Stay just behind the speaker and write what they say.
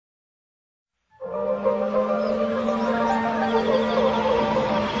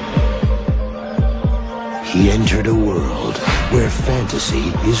he entered a world where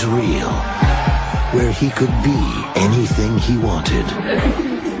fantasy is real, where he could be anything he wanted,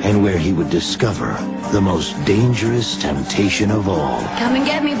 and where he would discover the most dangerous temptation of all. Come and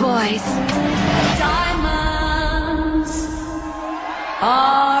get me, boys. Diamonds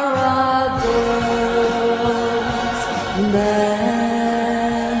are a girl's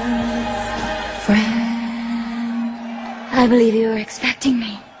best friend. I believe you were expecting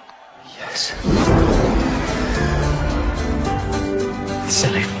me. Yes.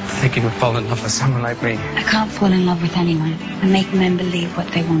 Silly, thinking of falling in love with someone like me. I can't fall in love with anyone and make men believe what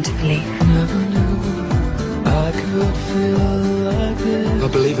they want to believe. I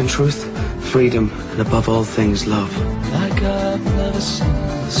believe in truth, freedom, and above all things, love. You're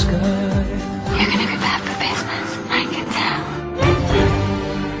gonna be bad for business, I can tell.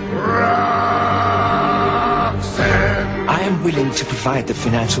 I am willing to provide the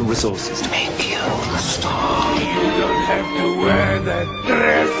financial resources to make you a star. You don't have to wear that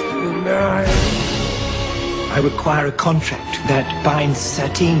dress tonight. I require a contract that binds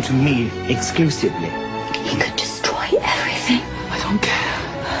Satine to me exclusively. You could destroy everything. I don't care.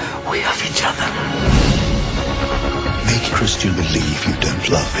 We have each other. Make Christian believe you don't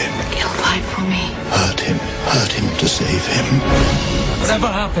love him. He'll fight for me. Hurt him to save him. Whatever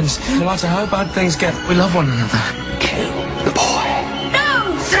happens, no matter how bad things get, we love one another. Kill the boy.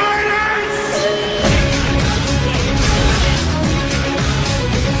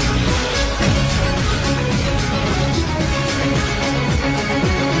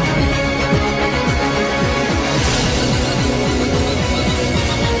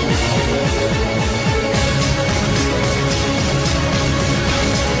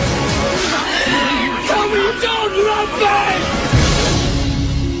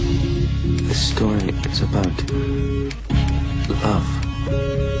 This story is about love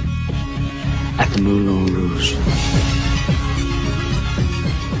at the Moulin Rouge.